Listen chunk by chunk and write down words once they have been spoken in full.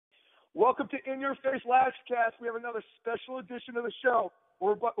Welcome to In Your Face Lashcast. We have another special edition of the show.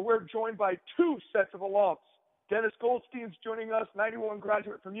 We're joined by two sets of alums. Dennis Goldstein's joining us, 91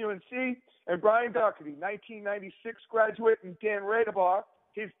 graduate from UNC, and Brian Doherty, 1996 graduate, and Dan Radebar,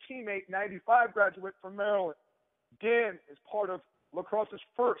 his teammate, 95 graduate from Maryland. Dan is part of lacrosse's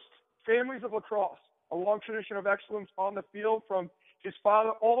first Families of Lacrosse, a long tradition of excellence on the field from his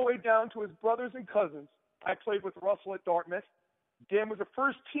father all the way down to his brothers and cousins. I played with Russell at Dartmouth. Dan was a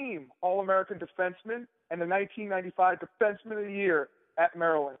first-team All-American defenseman and the 1995 Defenseman of the Year at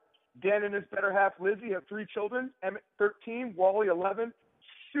Maryland. Dan and his better half, Lizzie, have three children, Emmett, 13, Wally, 11,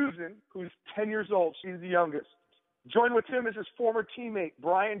 Susan, who's 10 years old. She's the youngest. Joined with him is his former teammate,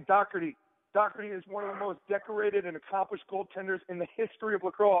 Brian Doherty. Doherty is one of the most decorated and accomplished goaltenders in the history of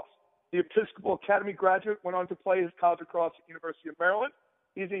lacrosse. The Episcopal Academy graduate, went on to play his college lacrosse at University of Maryland.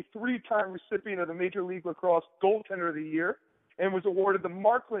 He is a three-time recipient of the Major League Lacrosse Goaltender of the Year and was awarded the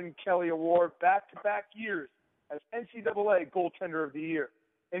Markland Kelly Award back-to-back years as NCAA Goaltender of the Year.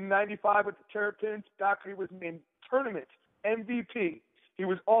 In 95 with the Terrapins, Doherty was named Tournament MVP. He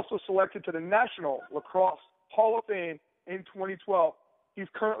was also selected to the National Lacrosse Hall of Fame in 2012. He's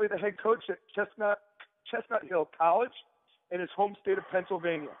currently the head coach at Chestnut Hill College in his home state of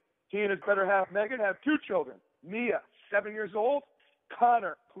Pennsylvania. He and his better half, Megan, have two children, Mia, 7 years old,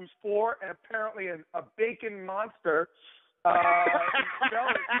 Connor, who's 4, and apparently a bacon monster. Fellas,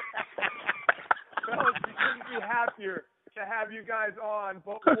 we couldn't be happier to have you guys on.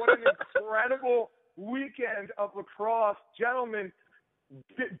 But what an incredible weekend of lacrosse. Gentlemen,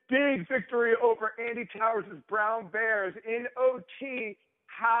 big victory over Andy Towers' Brown Bears in OT.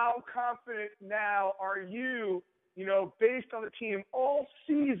 How confident now are you, based on the team all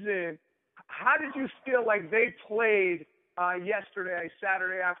season? How did you feel like they played yesterday,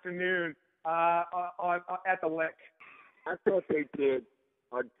 Saturday afternoon, at the Lick? I thought they did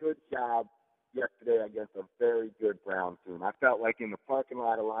a good job yesterday against a very good Brown team. I felt like in the parking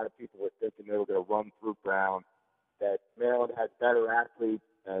lot, a lot of people were thinking they were going to run through Brown, that Maryland had better athletes,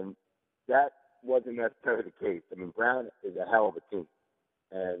 and that wasn't necessarily the case. I mean, Brown is a hell of a team.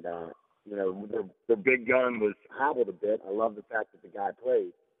 And, the big gun was hobbled a bit. I love the fact that the guy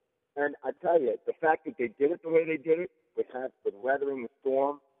played. And I tell you, the fact that they did it the way they did it, with weathering the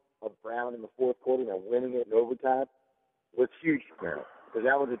storm of Brown in the fourth quarter and winning it in overtime, was huge for Maryland. Because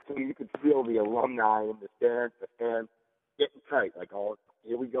that was a team, you could feel the alumni in the stands, the fans getting tight. Like, oh,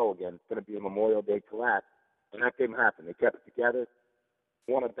 here we go again. It's going to be a Memorial Day collapse. And that didn't happen. They kept it together,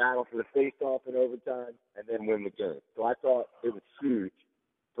 won a battle for the face-off in overtime, and then win the game. So I thought it was huge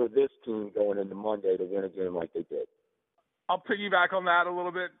for this team going into Monday to win a game like they did. I'll piggyback on that a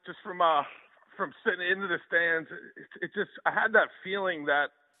little bit, just from sitting into the stands. I had that feeling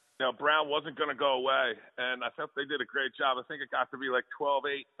that Brown wasn't going to go away, and I thought they did a great job. I think it got to be like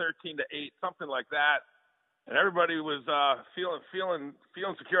 12-8, 13-8, something like that, and everybody was feeling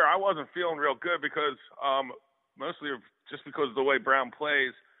secure. I wasn't feeling real good because mostly just because of the way Brown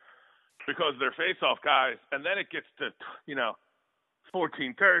plays, because they're face-off guys, and then it gets to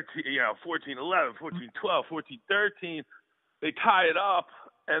 14-13, 14-11, 14-12, 14-13. They tie it up,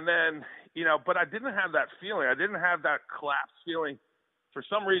 and then but I didn't have that feeling. I didn't have that collapse feeling. For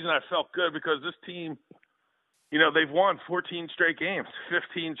some reason, I felt good because this team, they've won 14 straight games,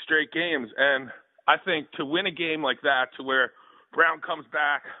 15 straight games. And I think to win a game like that, to where Brown comes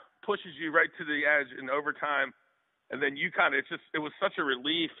back, pushes you right to the edge in overtime, and then you it was such a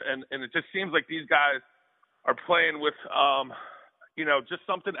relief. And it just seems like these guys are playing with, just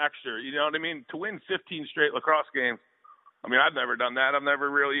something extra. You know what I mean? To win 15 straight lacrosse games, I mean, I've never done that. I've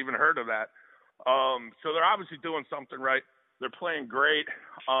never really even heard of that. So they're obviously doing something right. They're playing great,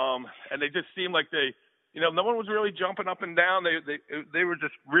 and they just seem like they, no one was really jumping up and down. They were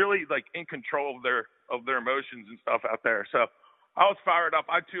just really like in control of their emotions and stuff out there. So I was fired up.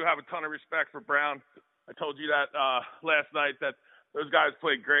 I too have a ton of respect for Brown. I told you that last night that those guys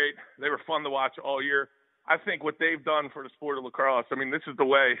played great. They were fun to watch all year. I think what they've done for the sport of lacrosse, I mean, this is the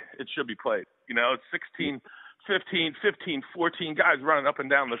way it should be played. It's 16, 15, 15, 14 guys running up and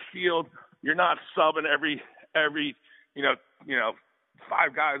down the field. You're not subbing every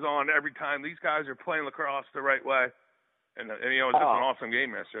 5 guys on every time. These guys are playing lacrosse the right way. And it was just an awesome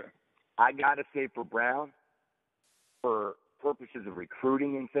game yesterday. I got to say for Brown, for purposes of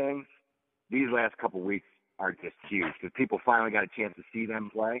recruiting and things, these last couple of weeks are just huge because people finally got a chance to see them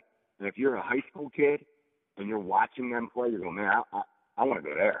play. And if you're a high school kid and you're watching them play, you're going, man, I want to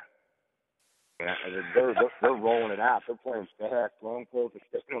go there. Yeah, they're rolling it out. They're playing fast, long pulls,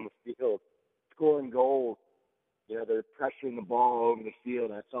 they're staying on the field, scoring goals. They're pressuring the ball over the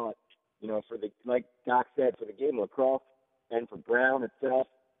field. I thought, like Doc said, for the game of lacrosse and for Brown itself,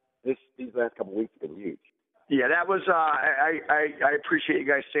 these last couple of weeks have been huge. Yeah, that was. I appreciate you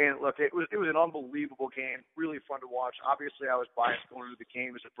guys saying it. Look, it was an unbelievable game, really fun to watch. Obviously, I was biased going into the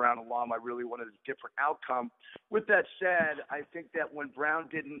game as a Brown alum. I really wanted a different outcome. With that said, I think that when Brown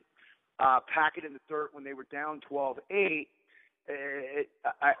didn't pack it in the dirt when they were down 12-8,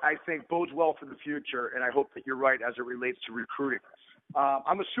 I think bodes well for the future, and I hope that you're right as it relates to recruiting.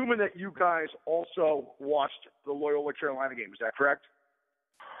 I'm assuming that you guys also watched the Loyola Carolina game. Is that correct?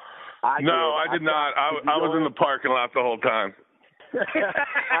 I did not. I was in the parking lot the whole time.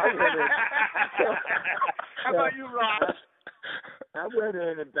 How about you, Ross? I went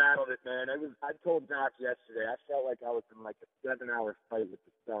in and battled it, man. I told Doc yesterday, I felt like I was in like a 7-hour fight with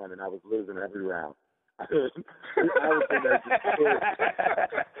the sun, and I was losing every round. I was in there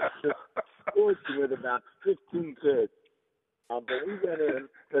just sports with about 15 kids. But we went in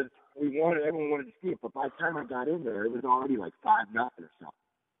because everyone wanted to see it. But by the time I got in there, it was already like 5-0 or something.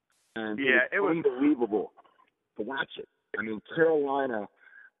 And it was unbelievable to watch it. I mean, Carolina,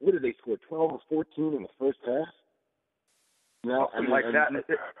 what did they score, 12 or 14 in the first half?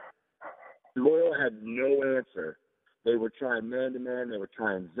 Loyola had no answer. They were trying man-to-man, they were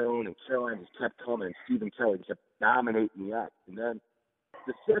trying zone, and Carolina just kept coming, and Stephen Kelly kept dominating the act. And then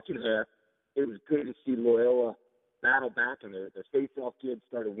the second half, it was good to see Loyola battle back, and the face-off kids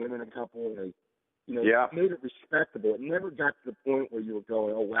started winning a couple, and they made it respectable. It never got to the point where you were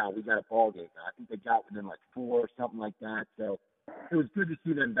going, oh, wow, we got a ball game now. I think they got within like 4 or something like that. So it was good to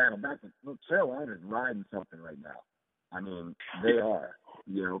see them battle back. But look, Carolina's riding something right now. I mean, they are.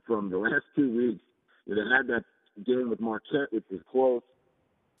 From the last 2 weeks, they had that game with Marquette, which was close.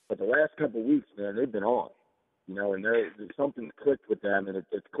 But the last couple of weeks, man, they've been on. And there's something clicked with them, and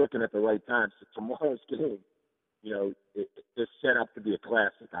it's clicking at the right time. So tomorrow's game, it's set up to be a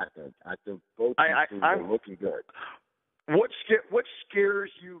classic, I think. I think both teams are looking good. What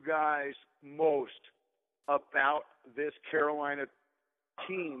scares you guys most about this Carolina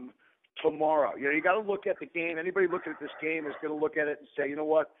team tomorrow? You got to look at the game. Anybody looking at this game is going to look at it and say, you know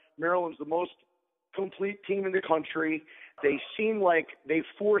what, Maryland's the most complete team in the country. They seem like they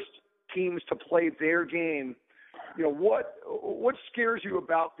forced teams to play their game. What scares you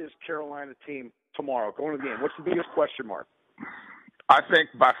about this Carolina team tomorrow going to the game? What's the biggest question mark? I think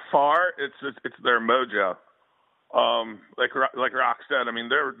by far it's their mojo. Like Rock said, I mean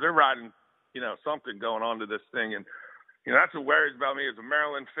they're riding something going on to this thing, and that's what worries about me as a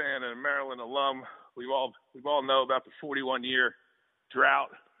Maryland fan and a Maryland alum. We all know about the 41-year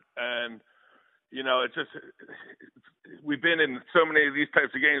drought, and it's just we've been in so many of these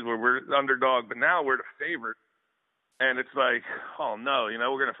types of games where we're the underdog, but now we're the favorite, and it's like, oh no,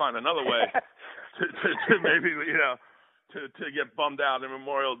 we're going to find another way to maybe to get bummed out in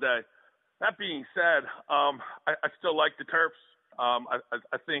Memorial Day. That being said, I still like the Terps.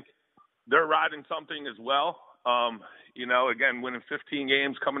 I think they're riding something as well. Again, winning 15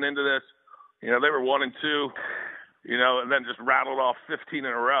 games coming into this, they were 1-2, and then just rattled off 15 in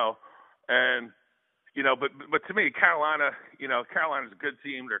a row. And, but to me, Carolina's a good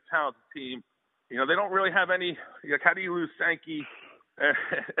team. They're a talented team. They don't really have any, how do you lose Sankey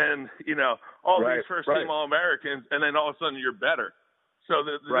and all these first-team All-Americans, and then all of a sudden you're better. So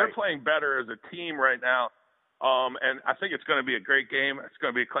they're playing better as a team right now. And I think it's going to be a great game. It's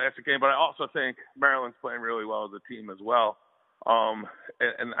going to be a classic game. But I also think Maryland's playing really well as a team as well.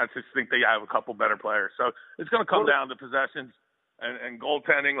 And I just think they have a couple better players. So it's going to come down to possessions and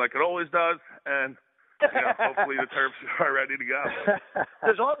goaltending like it always does. And hopefully the Terps are ready to go.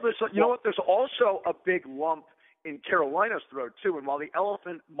 There's also a big lump in Carolina's throat, too. And while the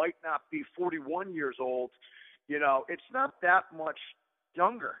elephant might not be 41 years old, it's not that much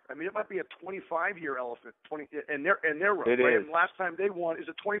younger. I mean, it might be a 25-year elephant, and they're right. Is. And last time they won, is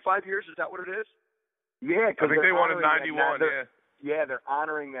it 25 years? Is that what it is? Yeah, I think they won in 91. Yeah, they're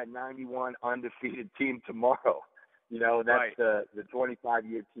honoring that 91 undefeated team tomorrow. That's the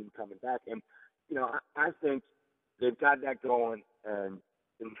 25-year team coming back. And, I think they've got that going. And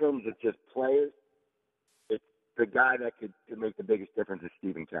in terms of just players, it's the guy that could make the biggest difference is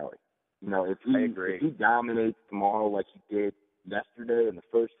Stephen Kelly. If he dominates tomorrow like he did yesterday in the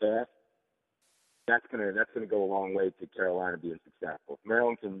first half, that's gonna go a long way to Carolina being successful. If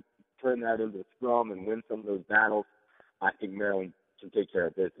Maryland can turn that into a scrum and win some of those battles, I think Maryland can take care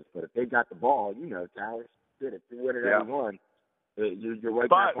of business. But if they got the ball, Towers did it. They win it every one. You're right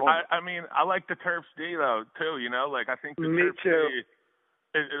back home. But I mean, I like the Terps D though too. I think the Me Terps too.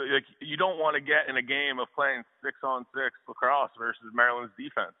 D, you don't want to get in a game of playing 6-on-6 lacrosse versus Maryland's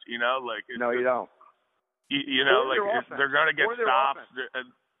defense. No, you don't. They're going to get stops. Their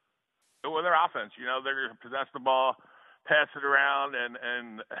Their offense, they're going to possess the ball. pass it around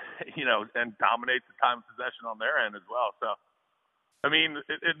and dominate the time of possession on their end as well. So, I mean,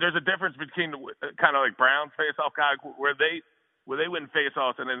 there's a difference between kind of like Brown's face-off guy where they win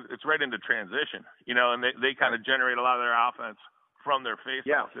face-offs and then it's right into transition, and they kind of generate a lot of their offense from their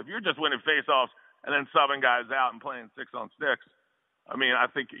face-offs. If you're just winning face-offs and then subbing guys out and playing 6-on-6, I mean, I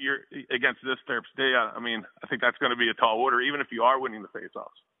think you're against this Terps day. I mean, I think that's going to be a tall order, even if you are winning the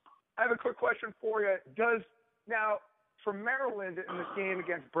face-offs. I have a quick question for you. Now, for Maryland in this game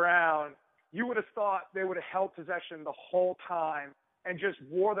against Brown, you would have thought they would have held possession the whole time and just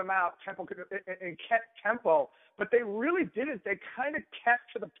wore them out and kept tempo. But they really didn't. They kind of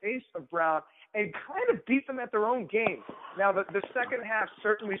kept to the pace of Brown and kind of beat them at their own game. Now, the second half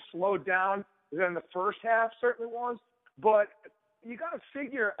certainly slowed down than the first half certainly was. But you got to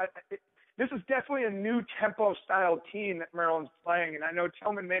figure this is definitely a new tempo-style team that Maryland's playing. And I know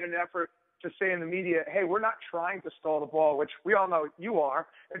Tillman made an effort to say in the media, hey, we're not trying to stall the ball, which we all know you are.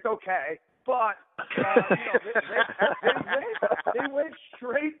 It's okay. But they went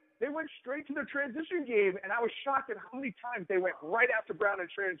straight to their transition game, and I was shocked at how many times they went right after Brown in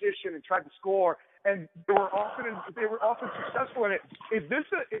transition and tried to score, and they were often successful in it. Is this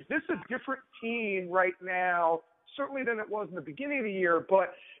a different team right now? Certainly than it was in the beginning of the year,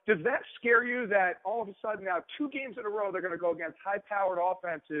 but does that scare you that all of a sudden now 2 games in a row they're going to go against high-powered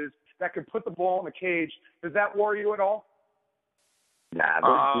offenses that can put the ball in the cage? Does that worry you at all? Nah,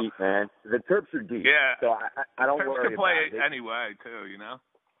 they're deep, man. The Terps are deep. Yeah. So I don't Terps worry can play about it. anyway, too,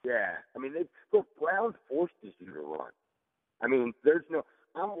 Yeah. I mean, Brown forced this year to run. I mean,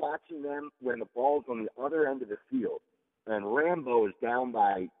 I'm watching them when the ball's on the other end of the field, and Rambo is down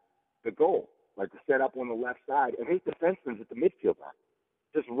by the goal, like set up on the left side, and his defenseman's at the midfield line,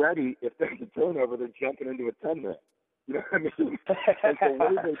 just ready if there's a turnover, they're jumping into a 10-man. You know what I mean? And the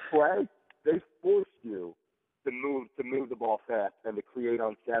way they play, they force you to move the ball fast and to create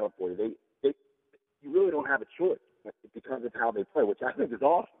unsettled for you. You really don't have a choice because of how they play, which I think is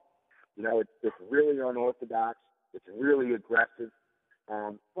awesome. It's really unorthodox. It's really aggressive.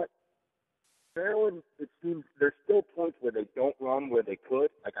 But Maryland, it seems there's still points where they don't run where they could.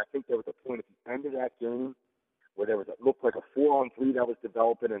 Like I think there was a point at the end of that game where it looked like a 4-on-3 that was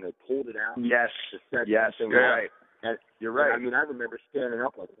developing and they pulled it out. Yes. You're right. And, you're right. I mean, I remember standing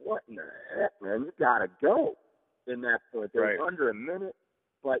up like, what in the heck, man? You got to go in that point. They're under a minute.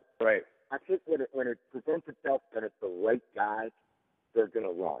 But I think when it presents itself and it's the right guys, they're going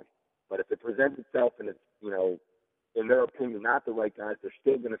to run. But if it presents itself and it's, in their opinion, not the right guys, they're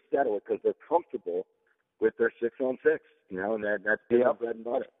still going to settle it because they're comfortable with their 6-on-6, and that's their bread and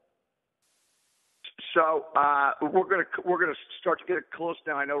butter. So we're gonna start to get it close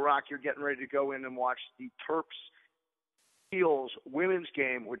now. I know, Rock, you're getting ready to go in and watch the Terps Heels women's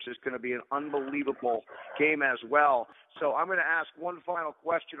game, which is going to be an unbelievable game as well. So I'm going to ask one final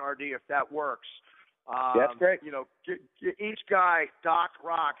question, RD, if that works. That's great. Each guy, Doc,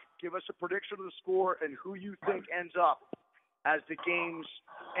 Rock, give us a prediction of the score and who you think ends up as the game's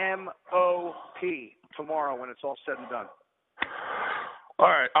MOP tomorrow when it's all said and done. All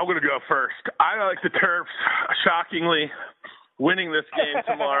right, I'm going to go first. I like the Terps, shockingly, winning this game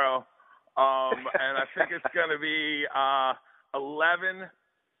tomorrow. And I think it's going to be 11-8.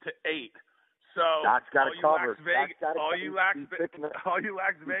 So Doc's got it covered. All you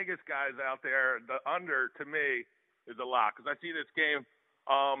Las Vegas guys out there, the under to me is a lock because I see this game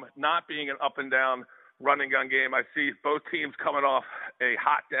not being an up and down running gun game. I see both teams coming off a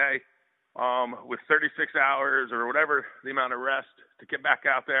hot day with 36 hours or whatever the amount of rest to get back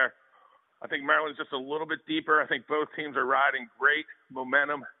out there. I think Maryland's just a little bit deeper. I think both teams are riding great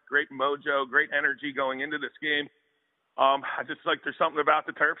momentum, great mojo, great energy going into this game. I just like there's something about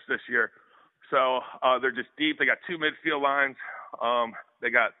the Terps this year. So they're just deep. They got 2 midfield lines.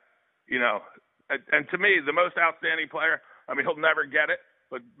 They got, and to me, the most outstanding player, I mean, he'll never get it,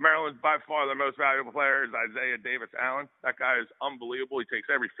 but Maryland's by far the most valuable player is Isaiah Davis-Allen. That guy is unbelievable. He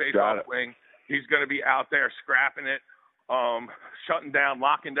takes every face-off wing. He's going to be out there scrapping it, shutting down,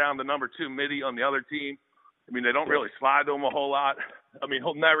 locking down the number 2 midi on the other team. I mean, they don't really slide to him a whole lot. I mean,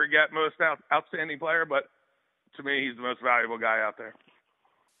 he'll never get most outstanding player, but to me, he's the most valuable guy out there.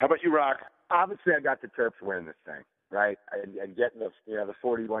 How about you, Rock? Obviously, I got the Terps winning this thing, right? And getting the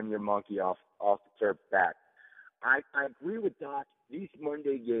 41-year monkey off the Terps back. I agree with Doc. These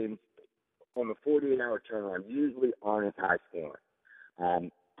Monday games on the 48-hour turnaround usually aren't as high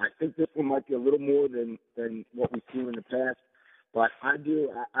scoring. I think this one might be a little more than what we've seen in the past, but I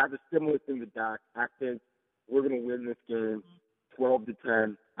have a similar thing to Doc. I think we're going to win this game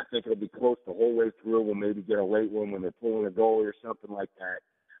 12-10. I think it'll be close the whole way through. We'll maybe get a late one when they're pulling a goalie or something like that.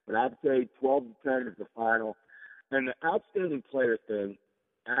 But I'd say 12-10 is the final. And the outstanding player thing,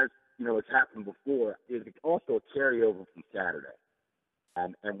 as you know, it's happened before, is also a carryover from Saturday.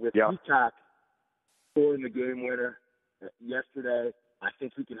 And with Peacock scoring the game winner yesterday, I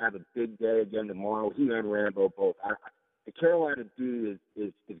think he can have a big day again tomorrow. He and Rambo both. The Carolina D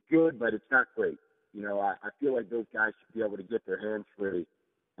is good, but it's not great. You know, I feel like those guys should be able to get their hands free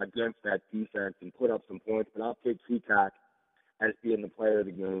against that defense and put up some points. But I'll take Peacock as being the player of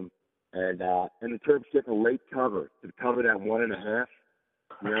the game. And the Terps get a late cover to cover that 1.5.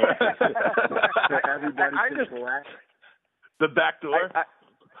 You know, so everybody can collect. The back door.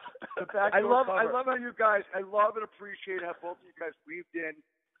 I love how you guys. I love and appreciate how both of you guys weaved in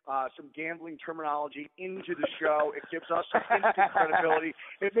some gambling terminology into the show. It gives us some instant credibility.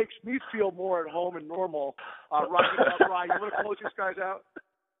 It makes me feel more at home and normal. Ryan, you want to close these guys out?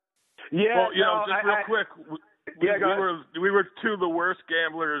 Yeah. Well, just real quick. We were two of the worst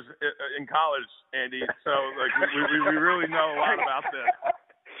gamblers in college, Andy. So like we really know a lot about this.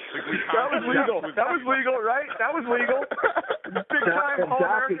 That was legal. That was legal, right? That was legal. Big time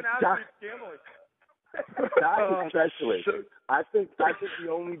All-American athletes gambling. Doc especially. I think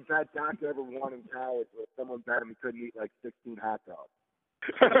the only bet Doc ever won in college was someone bet him he couldn't eat like 16 hot dogs.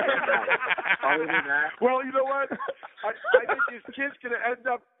 Other than that, well, you know what? I think his kid's gonna end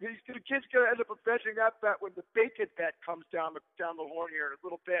up fetching that bet when the bacon bet comes down the horn here in a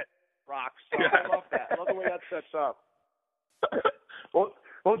little bit. Rock. So I love that. I love the way that sets up.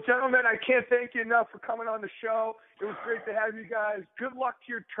 Well, gentlemen, I can't thank you enough for coming on the show. It was great to have you guys. Good luck to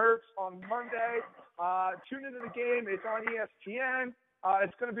your Terps on Monday. Tune into the game. It's on ESPN.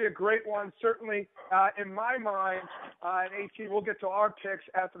 It's going to be a great one, certainly. In my mind, and AT, we'll get to our picks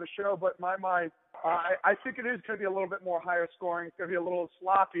after the show, but in my mind, I think it is going to be a little bit more higher scoring. It's going to be a little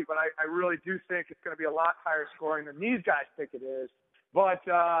sloppy, but I really do think it's going to be a lot higher scoring than these guys think it is. But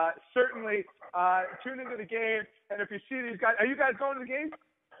certainly, tune into the game, and if you see these guys, are you guys going to the game?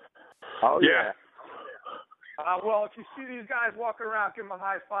 Oh, yeah. Well, if you see these guys walking around, give them a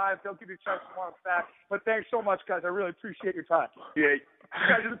high five. They'll give you a chance to want back. But thanks so much, guys. I really appreciate your time. Yeah. You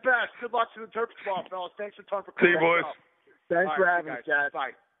guys are the best. Good luck to the Terps tomorrow, fellas. Thanks a ton for coming. See you, boys. Thanks for having us, guys.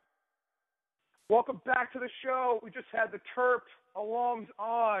 Bye. Welcome back to the show. We just had the Terp alums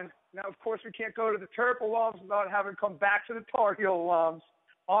on. Now, of course, we can't go to the Terp alums without having come back to the Tar Heel alums.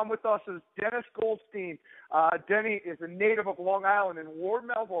 On with us is Dennis Goldstein. Denny is a native of Long Island and Ward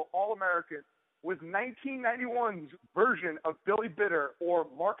Melville All-American with 1991's version of Billy Bitter or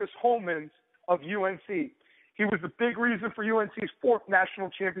Marcus Holman's of UNC. He was the big reason for UNC's fourth national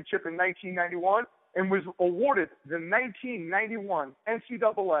championship in 1991 and was awarded the 1991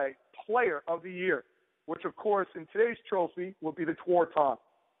 NCAA Player of the Year, which, of course, in today's trophy will be the Tewaaraton.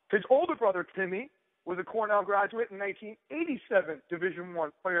 His older brother, Timmy, was a Cornell graduate in 1987 Division I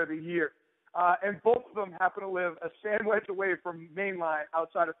Player of the Year. And both of them happen to live a sandwich away from Mainline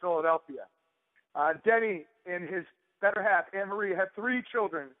outside of Philadelphia. Denny and his better half, Anne-Marie, have 3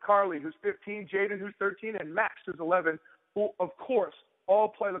 children, Carly, who's 15, Jaden, who's 13, and Max, who's 11, who, of course, all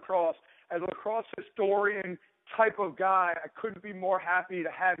play lacrosse. As a lacrosse historian type of guy, I couldn't be more happy to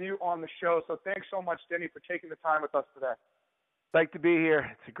have you on the show. So thanks so much, Denny, for taking the time with us today. Like to be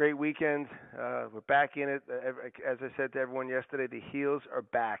here. It's a great weekend. We're back in it. As I said to everyone yesterday, the Heels are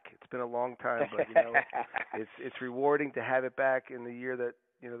back. It's been a long time, but you know, it's rewarding to have it back in the year that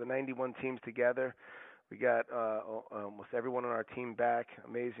the 91 teams together. We got almost everyone on our team back.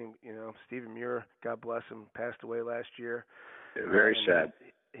 Amazing. Stephen Muir, God bless him, passed away last year. Very sad.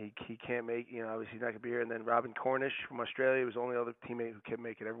 He can't make. Obviously he's not gonna be here. And then Robin Cornish from Australia was the only other teammate who can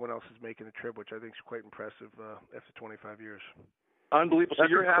make it. Everyone else is making the trip, which I think is quite impressive after 25 years. Unbelievable. So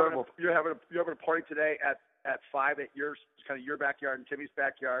you're incredible. having a party today at 5 at your backyard and Timmy's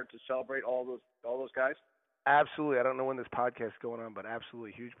backyard to celebrate all those guys. Absolutely. I don't know when this podcast is going on, but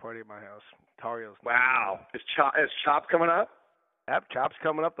absolutely huge party at my house. Tar Heels. Wow. Is Chop coming up? Yep, Chop's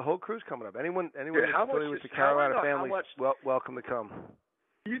coming up. The whole crew's coming up. Anyone Dude, that's affiliated with the Carolina family, welcome to come.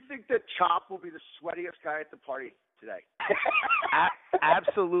 Do you think that Chop will be the sweatiest guy at the party today?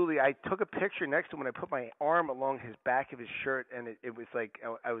 Absolutely. I took a picture next to him and I put my arm along his back of his shirt, and it was like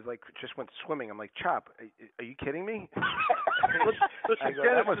I was like just went swimming. I'm like, Chop, are you kidding me? Listen, I go,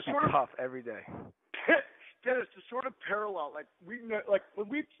 that must be tough every day. Dennis, to sort of parallel, like when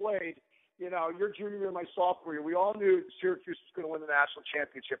we played, your junior year and my sophomore year, we all knew Syracuse was going to win the national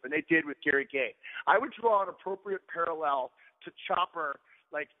championship, and they did with Gary Gay. I would draw an appropriate parallel to Chopper,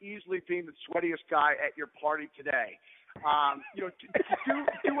 like easily being the sweatiest guy at your party today. Do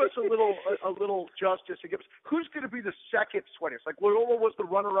us a little justice and give us who's going to be the second sweatiest. Like Loyola was the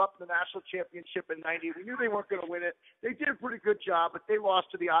runner-up in the national championship in '90. We knew they weren't going to win it. They did a pretty good job, but they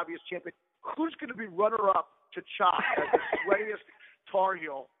lost to the obvious champion. Who's going to be runner-up to chop as the sweatiest Tar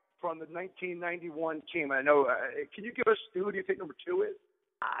Heel from the 1991 team? I know. Can you give us who do you think number 2 is?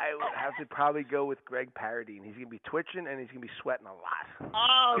 I would have to probably go with Greg Paradine. He's going to be twitching and he's going to be sweating a lot.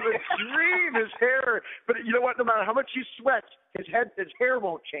 Oh, the dream, his hair. But you know what? No matter how much he sweats, his hair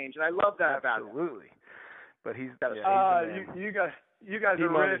won't change, and I love that about him. Absolutely. But he's got you guys are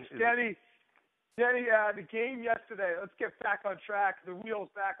rich. Denny, the game yesterday. Let's get back on track. The wheels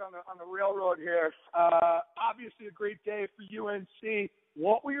back on the railroad here. Obviously, a great day for UNC.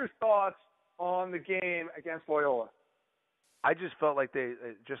 What were your thoughts on the game against Loyola? I just felt like they,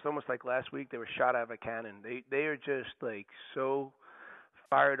 just almost like last week, they were shot out of a cannon. They are just like so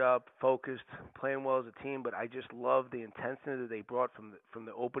fired up, focused, playing well as a team. But I just love the intensity that they brought from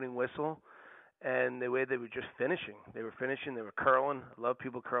the opening whistle, and the way they were just finishing. They were finishing. They were curling. I love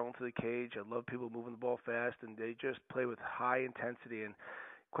people curling to the cage. I love people moving the ball fast, and they just play with high intensity. And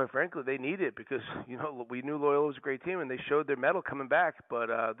quite frankly, they need it because we knew Loyola was a great team, and they showed their mettle coming back. But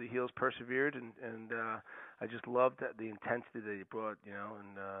the Heels persevered, and I just loved the intensity that they brought,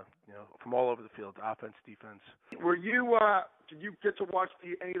 and from all over the field, offense, defense. Were you? Did you get to watch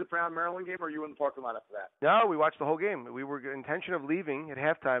any of the Brown Maryland game, or were you in the parking lot after that? No, we watched the whole game. We were intention of leaving at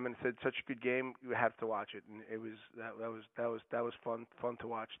halftime, and said such a good game, you have to watch it. And it was that was fun to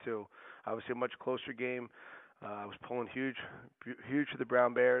watch too. Obviously, a much closer game. I was pulling huge for the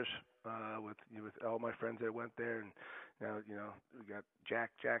Brown Bears with all my friends that went there, and now we got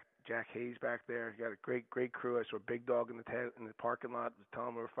Jack Hayes back there. We got a great crew. I saw Big Dog in the parking lot. Was telling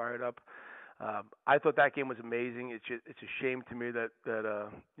them we were fired up. I thought that game was amazing. It's a shame to me that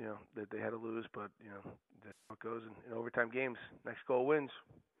they had to lose, but that's how it goes in overtime games. Next goal wins.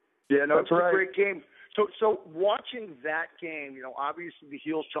 Yeah, no, it's a great game. So watching that game, obviously the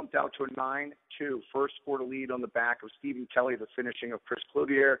Heels jumped out to a 9-2 first quarter lead on the back of Stephen Kelly, the finishing of Chris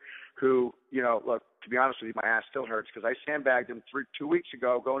Cloutier, who, look, to be honest with you, my ass still hurts because I sandbagged him 2 weeks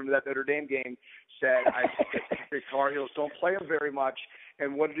ago going into that Notre Dame game, said I think the Tar Heels don't play him very much.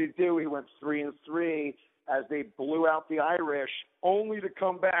 And what did he do? He went 3-3 as they blew out the Irish, only to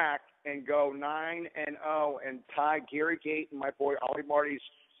come back and go 9-0 and tie Gary Gate and my boy Ollie Marty's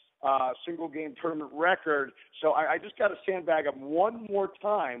single game tournament record. So I just got to sandbag him one more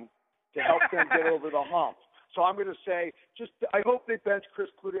time to help them get over the hump. So I'm going to say, I hope they bench Chris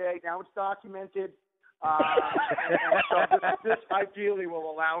Cloutier. Now it's documented. And so this ideally will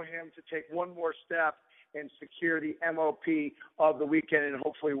allow him to take one more step and secure the MOP of the weekend and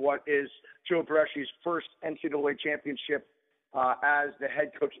hopefully what is Joe Bresci's first NCAA championship as the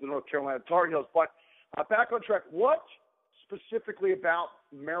head coach of the North Carolina Tar Heels. But back on track, what specifically about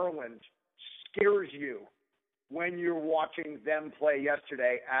Maryland scares you when you're watching them play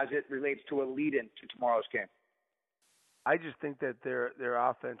yesterday as it relates to a lead-in to tomorrow's game? I just think that their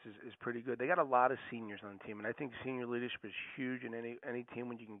offense is pretty good. They got a lot of seniors on the team, and I think senior leadership is huge in any team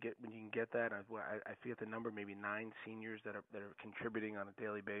when you can get that. I forget the number, maybe 9 seniors that are contributing on a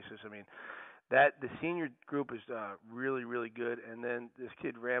daily basis. I mean, that the senior group is really, really good. And then this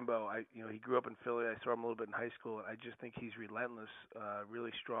kid Rambo, he grew up in Philly. I saw him a little bit in high school. I just think he's relentless,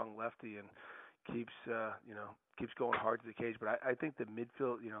 really strong lefty, and keeps going hard to the cage. But I think the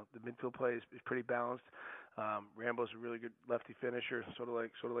midfield play is pretty balanced. Rambo's a really good lefty finisher, sort of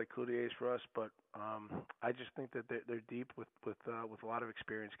like Cloutier's for us. But I just think that they're deep with a lot of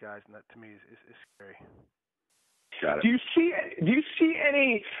experienced guys, and that to me is scary. Got it. Do you see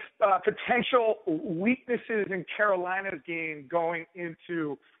any potential weaknesses in Carolina's game going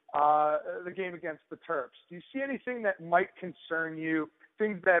into the game against the Terps? Do you see anything that might concern you?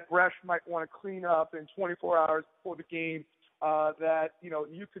 Things that Bresch might want to clean up in 24 hours before the game that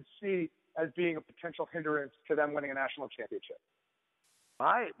you could see as being a potential hindrance to them winning a national championship?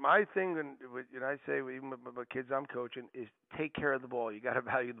 My thing, and I say even with the kids I'm coaching, is take care of the ball. You got to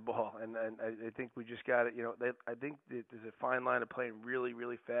value the ball, and I think we just got it. I think there's a fine line of playing really,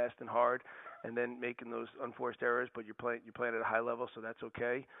 really fast and hard, and then making those unforced errors. But you're playing at a high level, so that's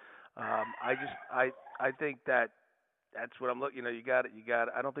okay. I think that's what I'm looking. You got it.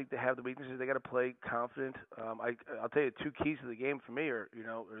 I don't think they have the weaknesses. They got to play confident. I'll tell you 2 keys to the game for me are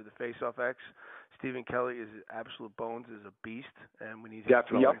the face-off X. Stephen Kelly is absolute bones, is a beast, and when he's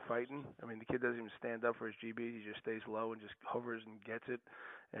fighting, I mean the kid doesn't even stand up for his GB. He just stays low and just hovers and gets it.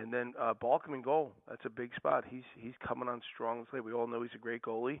 And then Balcom in goal. That's a big spot. He's coming on strong. We all know he's a great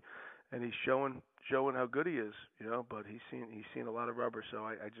goalie, and he's showing how good he is. But he's seen a lot of rubber. So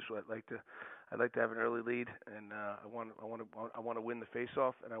I'd like to have an early lead, and I want to win the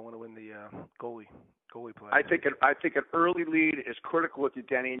face-off, and I want to win the goalie play. I think an early lead is critical with you,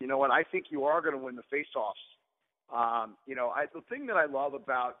 Denny. And you know what? I think you are going to win the face-offs. The thing that I love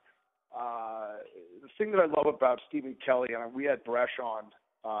about the thing that I love about Stephen Kelly, and we had Bresh on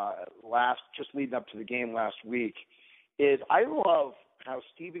just leading up to the game last week, is I love how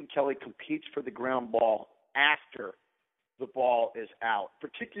Stephen Kelly competes for the ground ball after the ball is out,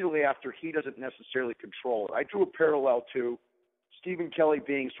 particularly after he doesn't necessarily control it. I drew a parallel to Stephen Kelly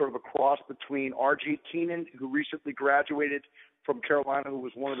being sort of a cross between R.G. Keenan, who recently graduated from Carolina, who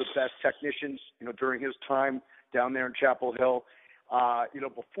was one of the best technicians, during his time down there in Chapel Hill,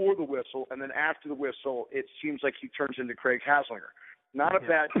 before the whistle, and then after the whistle, it seems like he turns into Craig Haslinger. Not a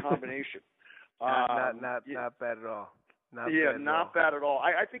bad combination. Not bad at all. Not bad at all.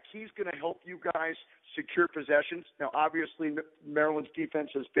 I think he's going to help you guys secure possessions. Now, obviously, Maryland's defense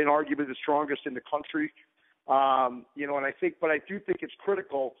has been arguably the strongest in the country. And I do think it's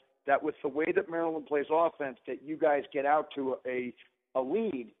critical that with the way that Maryland plays offense, that you guys get out to a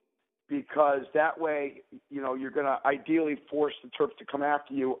lead, because that way, you're going to ideally force the Terps to come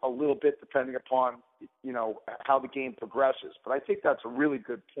after you a little bit, depending upon, how the game progresses. But I think that's a really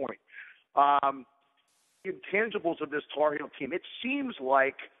good point. The intangibles of this Tar Heel team, it seems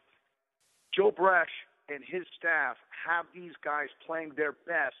like Joe Bresh and his staff have these guys playing their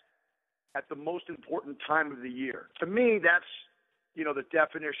best at the most important time of the year. To me, that's, the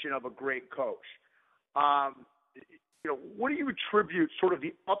definition of a great coach. What do you attribute sort of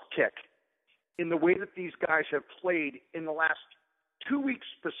the uptick in the way that these guys have played in the last 2 weeks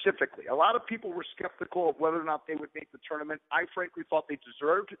specifically? A lot of people were skeptical of whether or not they would make the tournament. I frankly thought they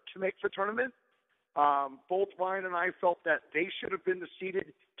deserved to make the tournament. Both Ryan and I felt that they should have been the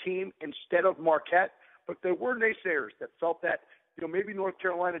seeded team instead of Marquette, but there were naysayers that felt that maybe North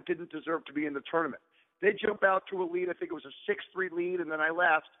Carolina didn't deserve to be in the tournament. They jumped out to a lead. I think it was a 6-3 lead, and then I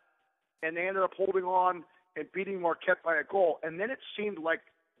left, and they ended up holding on and beating Marquette by a goal. And then it seemed like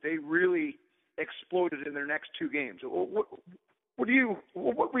they really exploded in their next two games. What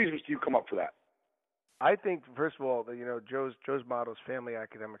reasons do you come up for that? I think, first of all, Joe's motto is family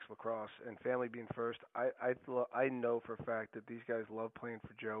academics lacrosse, and family being first. I know for a fact that these guys love playing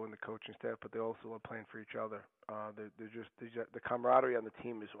for Joe and the coaching staff, but they also love playing for each other. The camaraderie on the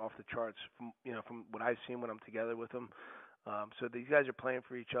team is off the charts. From what I've seen when I'm together with them. So these guys are playing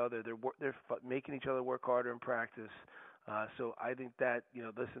for each other. They're making each other work harder in practice. So I think that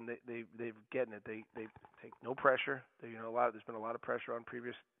listen, they're getting it. They take no pressure. There's been a lot of pressure on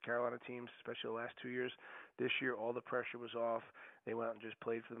previous Carolina teams, especially the last 2 years. This year, all the pressure was off. They went out and just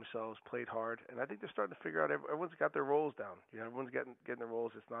played for themselves, played hard, and I think they're starting to figure out. Everyone's got their roles down. Everyone's getting their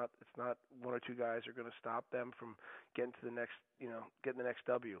roles. It's not one or two guys are going to stop them from getting to the next, getting the next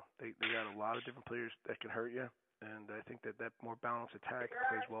W. They got a lot of different players that can hurt you, and I think that more balanced attack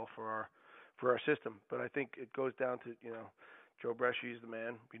plays well for our system. But I think it goes down to Joe Bresci is the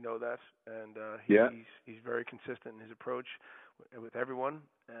man. We know that, and he's very consistent in his approach with everyone,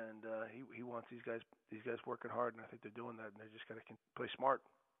 and he wants these guys working hard, and I think they're doing that, and they just got to play smart.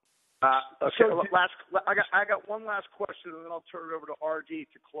 Okay, I got one last question, and then I'll turn it over to RD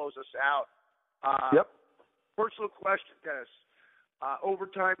to close us out. Personal question, Dennis.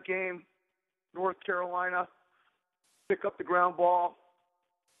 Overtime game, North Carolina, pick up the ground ball.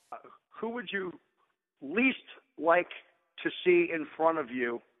 Who would you least like to see in front of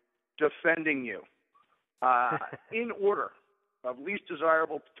you defending you? In order of least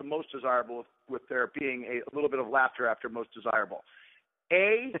desirable to most desirable, with there being a little bit of laughter after most desirable.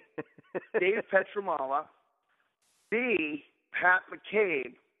 A, Dave Petramala. B, Pat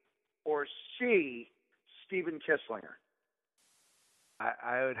McCabe. Or C, Stephen Kisslinger.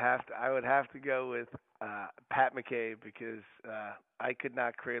 I would have to go with Pat McCabe, because I could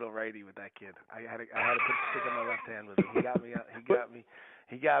not cradle righty with that kid. I had to put the stick on my left hand with him.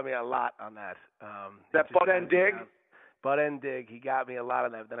 He got me a lot on that. That butt end dig. Butt end dig. He got me a lot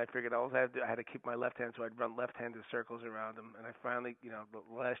on that. Then I figured I had to keep my left hand, so I'd run left-handed circles around him. And I finally,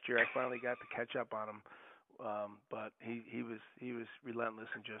 last year I finally got to catch up on him. But he was relentless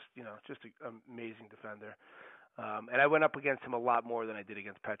and just an amazing defender. And I went up against him a lot more than I did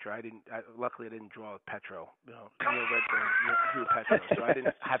against Petro. Luckily, I didn't draw with Petro. Redburn drew Petro, so I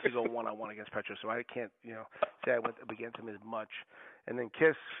didn't have to go one-on-one against Petro. So I can't, say I went up against him as much. And then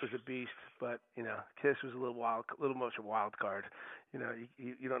Kiss was a beast, but Kiss was a little much a wild card.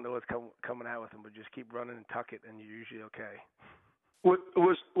 You don't know what's coming out with him, but just keep running and tuck it, and you're usually okay.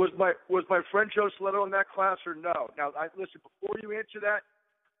 Was my friend Joe Soletto in that class or no? Now, listen, before you answer that,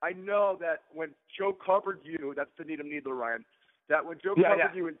 I know that when Joe covered you, that's the Needham Needler, Ryan, that when Joe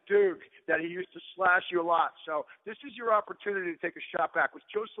covered you in Duke, that he used to slash you a lot. So this is your opportunity to take a shot back. Was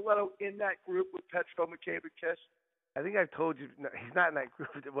Joe Soletto in that group with Petro, McCabe, and Kiss? I think I've told you. No, he's not in that group.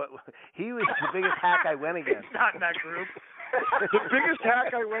 He was the biggest hack I went against. He's not in that group. The biggest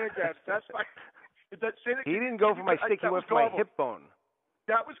hack I went against. That's my. He didn't go for my stick. He went for my hip bone.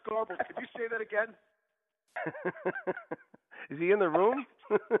 That was garbled. Could you say that again? Is he in the room?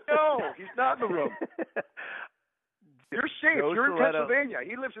 No, he's not in the room. You're safe. Joe You're in Stiletto. Pennsylvania.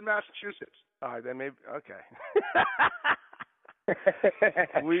 He lives in Massachusetts. All right, then maybe. Okay.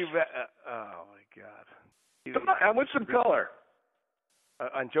 Oh my God. Come on, and with some color.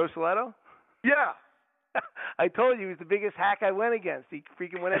 On Joe Stiletto? Yeah. I told you he was the biggest hack I went against. He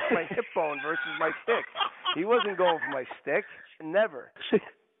freaking went after my hip bone versus my stick. He wasn't going for my stick. Never.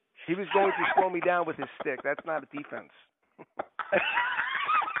 He was going to slow me down with his stick. That's not a defense.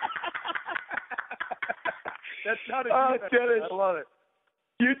 That's not a defense. Dennis, I love it.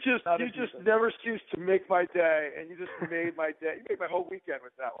 You just never cease to make my day, and you just made my day. You made my whole weekend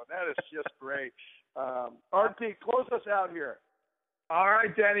with that one. That is just great. RT, close us out here. All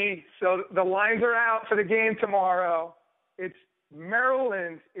right, Denny. So the lines are out for the game tomorrow. It's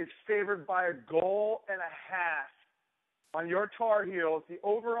Maryland is favored by 1.5 goals on your Tar Heels. The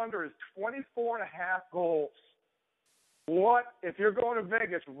over/under is 24.5 goals. What, if you're going to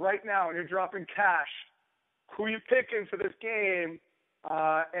Vegas right now and you're dropping cash, who are you picking for this game,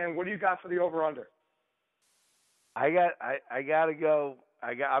 and what do you got for the over/under? I gotta go.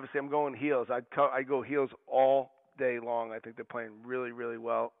 Obviously I'm going Heels. I go Heels all day long. I think they're playing really, really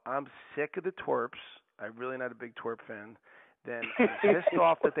well. I'm sick of the twerps. I'm really not a big twerp fan. Then I'm pissed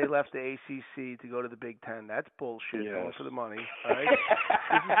off that they left the ACC to go to the Big Ten. That's bullshit. Yes. Going for the money. All right?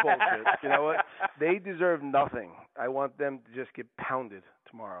 This is bullshit. You know what? They deserve nothing. I want them to just get pounded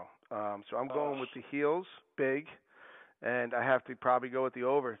tomorrow. So I'm going with the Heels, big, and I have to probably go with the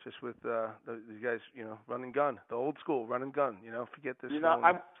over, just with these guys, run and gun, the old school run and gun. Forget this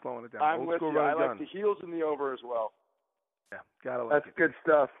slowing it down. I'm old with school you. run I and like gun. the Heels and the over as well. Yeah, gotta like That's it. good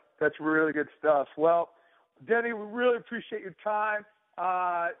stuff. That's really good stuff. Well, Denny, we really appreciate your time.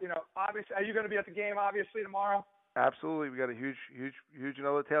 Obviously, are you going to be at the game, obviously, tomorrow? Absolutely. We got a huge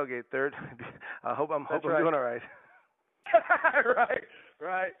another tailgate third. I hope I'm right. doing all right.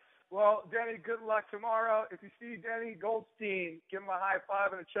 Right. Well, Denny, good luck tomorrow. If you see Denny Goldstein, give him a high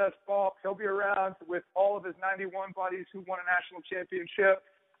five and a chest bump. He'll be around with all of his 91 buddies who won a national championship.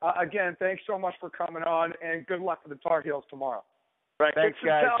 Again, thanks so much for coming on, and good luck for the Tar Heels tomorrow. Right. Thanks,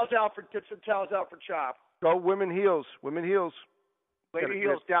 get some towels out for Chop. Go Women Heels. Lady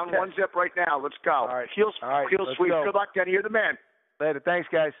Heels down 1-0 right now. Let's go. All right. Heels let's sweep. go. Good luck, Denny. You're the man. Later. Thanks,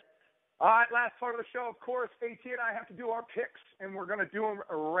 guys. All right, last part of the show, of course, AT and I have to do our picks, and we're going to do them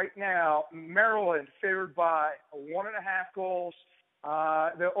right now. Maryland favored by 1.5 goals.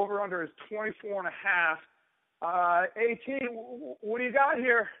 The over/under is 24.5. AT, what do you got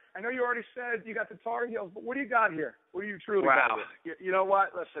here? I know you already said you got the Tar Heels, but what do you got here? What do you truly got here? You know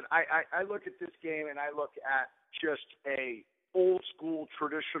what? Listen, I look at this game and I look at just a old school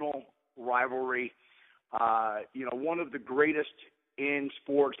traditional rivalry. One of the greatest in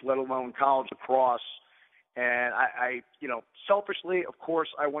sports, let alone college lacrosse. And I selfishly, of course,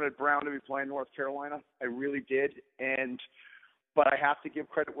 I wanted Brown to be playing North Carolina. I really did. But I have to give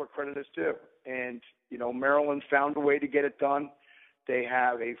credit where credit is due. And, Maryland found a way to get it done. They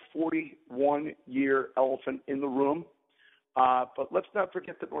have a 41-year elephant in the room. But let's not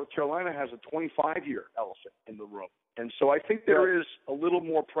forget that North Carolina has a 25-year elephant in the room. And so I think there is a little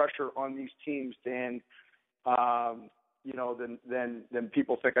more pressure on these teams than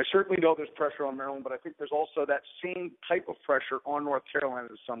people think. I certainly know there's pressure on Maryland, but I think there's also that same type of pressure on North Carolina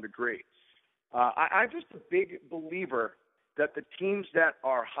to some degree. I'm just a big believer that the teams that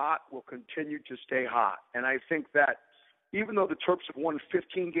are hot will continue to stay hot. And I think that even though the Terps have won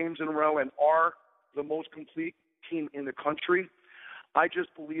 15 games in a row and are the most complete team in the country, I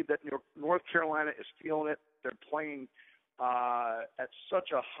just believe that North Carolina is feeling it. They're playing at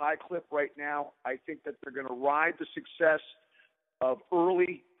such a high clip right now. I think that they're going to ride the success of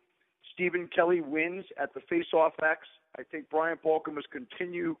early Stephen Kelly wins at the Face-Off X. I think Brian Balcom is going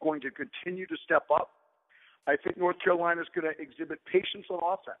to continue to step up. I think North Carolina is going to exhibit patience on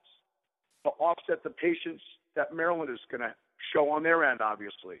offense to offset the patience that Maryland is going to show on their end,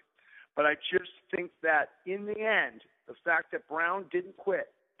 obviously. But I just think that in the end, the fact that Brown didn't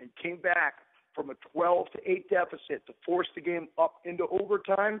quit and came back from a 12-8 deficit to force the game up into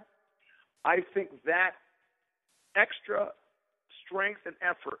overtime, I think that extra strength and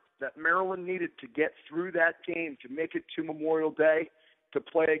effort that Maryland needed to get through that game to make it to Memorial Day to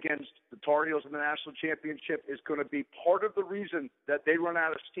play against the Tar Heels in the national championship is going to be part of the reason that they run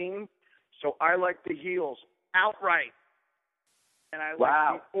out of steam. So I like the Heels outright, and I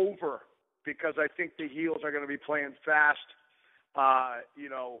like the over because I think the Heels are going to be playing fast,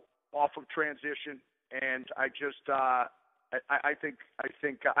 off of transition, and I think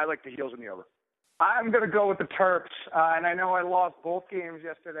I like the Heels in the over. I'm going to go with the Terps, and I know I lost both games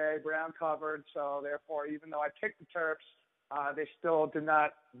yesterday. Brown covered, so therefore, even though I picked the Terps, they still did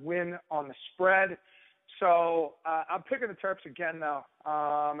not win on the spread. So I'm picking the Terps again, though,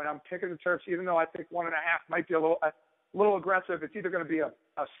 and I'm picking the Terps even though I think 1.5 might be a little aggressive. It's either going to be a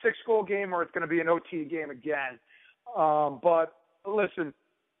 6-goal game or it's going to be an OT game again. But listen,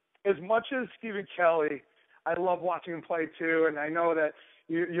 as much as Stephen Kelly, I love watching him play too, and I know that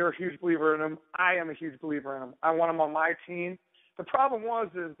you're a huge believer in him. I am a huge believer in him. I want him on my team. The problem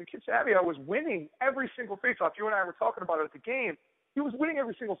is the kid Savio was winning every single faceoff. You and I were talking about it at the game. He was winning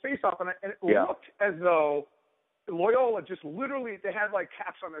every single faceoff, and it looked as though Loyola just literally, they had like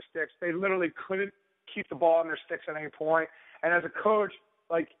caps on their sticks. They literally couldn't keep the ball on their sticks at any point. And as a coach,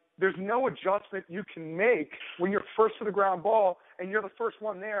 like, there's no adjustment you can make when you're first to the ground ball and you're the first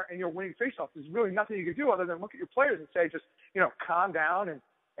one there and you're winning faceoff. There's really nothing you can do other than look at your players and say, just, calm down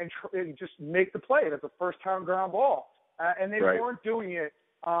and just make the play. That's a first-time ground ball. And they weren't doing it.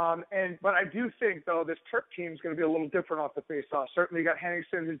 But I do think, though, this Terp team is going to be a little different off the faceoff. Certainly you got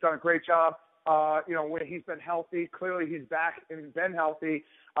Henningsen, who's done a great job. When he's been healthy, clearly he's back and been healthy.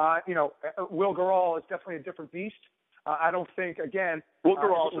 Will Garral is definitely a different beast. I don't think, again, Will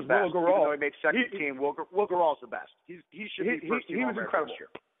Garral is the best. Will Garral, even though he made second team, Will Garral is the best. He should be first team. He was incredible.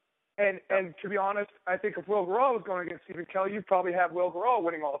 And to be honest, I think if Will Garral was going against Stephen Kelly, you'd probably have Will Garral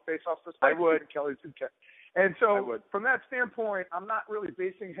winning all the faceoffs despite Stephen Kelly's intent. And so from that standpoint, I'm not really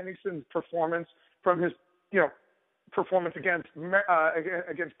basing Henningsen's performance from his, performance against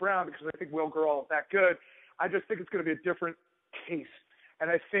Brown because I think Will Garral is that good. I just think it's going to be a different case.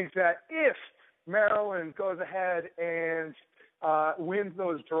 And I think that if Maryland goes ahead and wins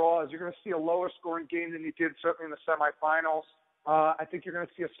those draws, you're going to see a lower scoring game than you did certainly in the semifinals. I think you're going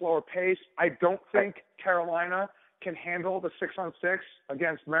to see a slower pace. I don't think Carolina can handle the 6-on-6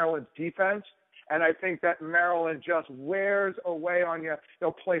 against Maryland's defense. And I think that Maryland just wears away on you.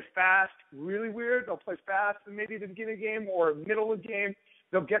 They'll play fast, really weird. They'll play fast and maybe at the beginning of the game or middle of the game.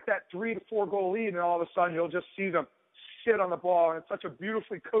 They'll get that 3 to 4 goal lead, and all of a sudden you'll just see them sit on the ball. And it's such a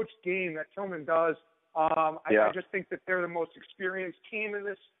beautifully coached game that Tillman does. I just think that they're the most experienced team in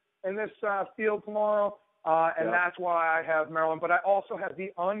this field tomorrow, and that's why I have Maryland. But I also have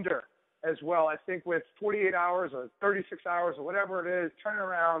the under as well. I think with 48 hours or 36 hours or whatever it is,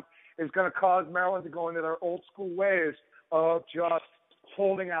 turnaround is going to cause Maryland to go into their old school ways of just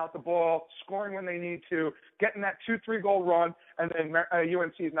holding out the ball, scoring when they need to, getting that 2-3 goal run, and then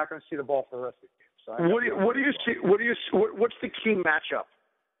UNC is not going to see the ball for the rest of the game. So what do you see? What's the key matchup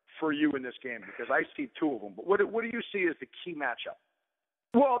for you in this game? Because I see two of them, but what do you see as the key matchup?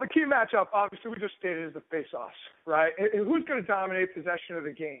 Well, the key matchup, obviously, we just stated, is the face-offs, right? And who's going to dominate possession of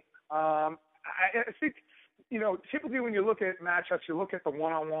the game? I think, typically when you look at matchups, you look at the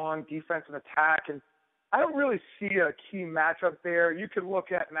one-on-one defense and attack, and I don't really see a key matchup there. You could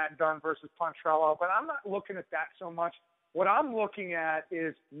look at Matt Dunn versus Pontrello, but I'm not looking at that so much. What I'm looking at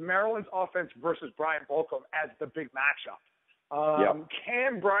is Maryland's offense versus Brian Bolcom as the big matchup.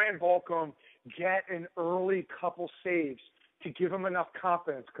 Can Brian Bolcom get an early couple saves to give him enough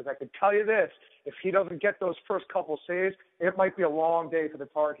confidence? Because I can tell you this, if he doesn't get those first couple saves, it might be a long day for the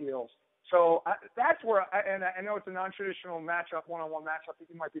Tar Heels. So that's where, and I know it's a non-traditional matchup, one-on-one matchup that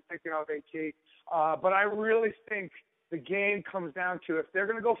you might be thinking of, AT, but I really think the game comes down to if they're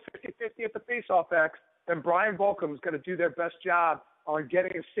going to go 50-50 at the face-off X, then Brian Bolcom is going to do their best job on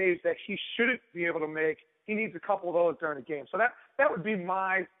getting a save that he shouldn't be able to make. He needs a couple of those during the game. So that would be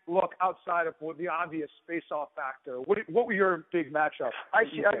my look outside of the obvious face-off factor. What were your big matchups? I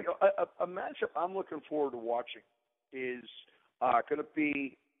see a matchup I'm looking forward to watching is going to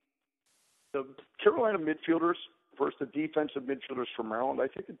be the Carolina midfielders versus the defensive midfielders for Maryland. I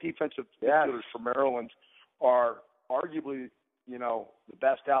think the defensive midfielders for Maryland are arguably, the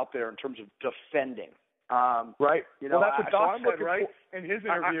best out there in terms of defending. Right. That's what Doc said, right? In his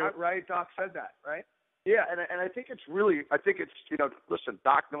interview, right? Doc said that, right? Yeah, and I think it's listen,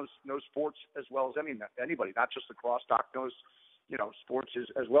 Doc knows sports as well as anybody, not just lacrosse. Doc knows, sports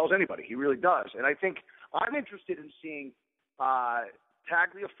as well as anybody. He really does. And I think I'm interested in seeing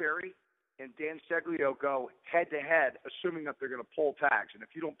Tagliaferri and Dan Seglio go head-to-head, assuming that they're going to pull tags. And if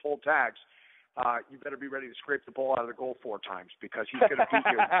you don't pull tags, you better be ready to scrape the ball out of the goal 4 times because he's going to beat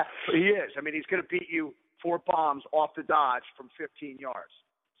you. He is. I mean, he's going to beat you 4 bombs off the dodge from 15 yards.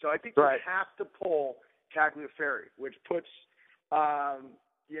 So I think you have to pull Tagliaferri, which puts, Isaiah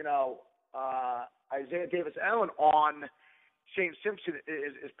Davis-Allen on Shane Simpson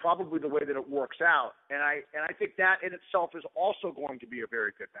is probably the way that it works out. And I think that in itself is also going to be a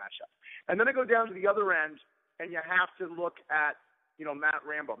very good matchup. And then I go down to the other end, and you have to look at, Matt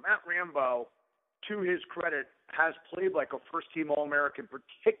Rambo. Matt Rambo, to his credit, has played like a first-team All-American,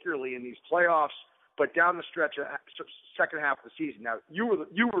 particularly in these playoffs, but down the stretch of second half of the season. Now,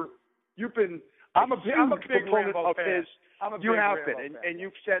 you've been I'm a big Rambo fan. You have been, and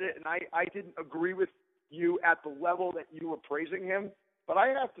you've said it, and I didn't agree with you at the level that you were praising him, but I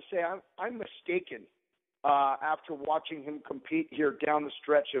have to say I'm mistaken after watching him compete here down the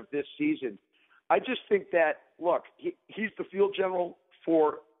stretch of this season. I just think that, look, he's the field general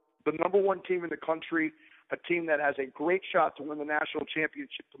for the number one team in the country, a team that has a great shot to win the national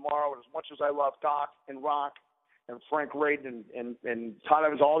championship tomorrow. And as much as I love Doc and Rock and Frank Radin and Todd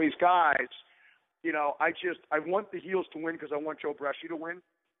Evans, all these guys, I want the Heels to win because I want Joe Bresci to win.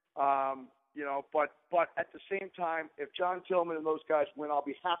 But at the same time, if John Tillman and those guys win, I'll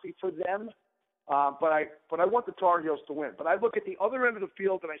be happy for them. But I want the Tar Heels to win. But I look at the other end of the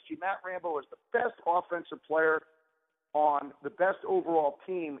field and I see Matt Rambo as the best offensive player on the best overall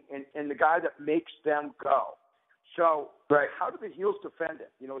team and the guy that makes them go. So How do the Heels defend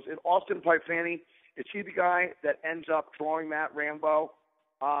it? Is it Austin Pifani? Is he the guy that ends up drawing Matt Rambo?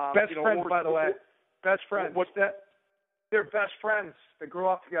 Best friends, by the way. Best friends. What's that? They're best friends. They grew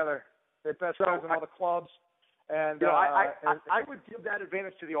up together. They're best friends in all the clubs. And I would give that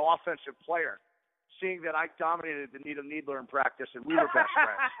advantage to the offensive player, seeing that I dominated the Needham Needler in practice and we were best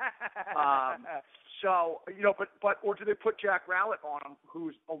friends. Or do they put Jack Rowlett on him,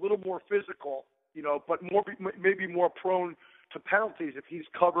 who's a little more physical, but maybe more prone to penalties if he's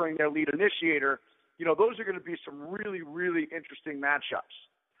covering their lead initiator? Those are going to be some really, really interesting matchups.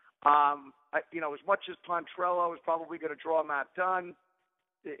 As much as Pontrello is probably going to draw Matt Dunn,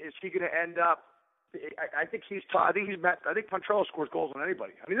 is he going to end up? I think Pontrello scores goals on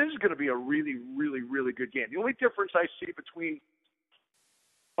anybody. I mean, this is going to be a really, really, really good game. The only difference I see between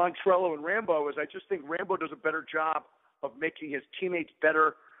Pontrello and Rambo is I just think Rambo does a better job of making his teammates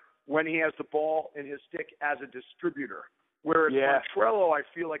better when he has the ball in his stick as a distributor. Whereas Pontrello, I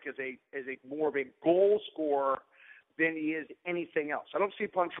feel like is a more of a goal scorer than he is anything else. I don't see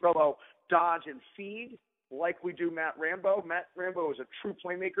Pontrello dodge and feed like we do Matt Rambo. Matt Rambo is a true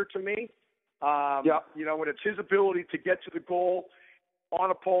playmaker to me. When it's his ability to get to the goal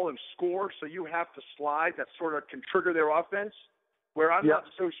on a pole and score, so you have to slide, that sort of can trigger their offense, where I'm not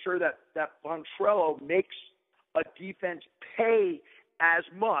so sure that Pontrello makes a defense pay as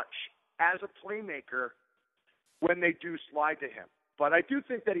much as a playmaker when they do slide to him. But I do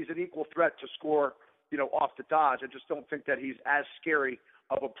think that he's an equal threat to score, off the dodge. I just don't think that he's as scary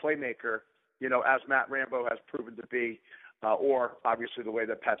of a playmaker, as Matt Rambo has proven to be, or obviously the way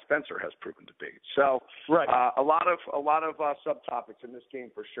that Pat Spencer has proven to be. So a lot of subtopics in this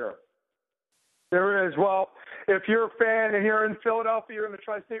game for sure. There is. Well, if you're a fan and you're in Philadelphia, you're in the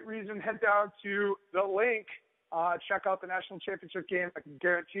tri-state region, head down to the link. Check out the national championship game. I can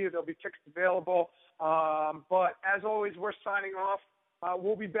guarantee you there'll be tickets available. But as always, we're signing off.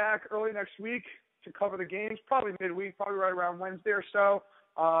 We'll be back early next week to cover the games, probably midweek, probably right around Wednesday or so.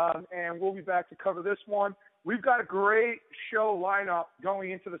 And we'll be back to cover this one. We've got a great show lineup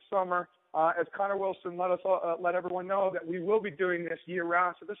going into the summer. As Connor Wilson let everyone know that we will be doing this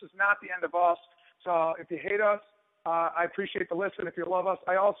year-round. So this is not the end of us. So if you hate us, I appreciate the listen. If you love us,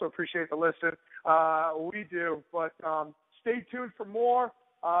 I also appreciate the listen. We do. But stay tuned for more.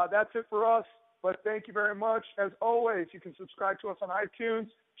 That's it for us. But thank you very much. As always, you can subscribe to us on iTunes.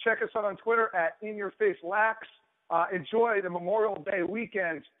 Check us out on Twitter at InYourFaceLax. Enjoy the Memorial Day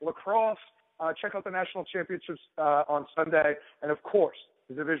weekend lacrosse. Check out the national championships on Sunday. And, of course,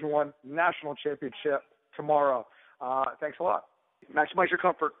 the Division I national championship tomorrow. Thanks a lot. Maximize your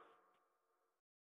comfort.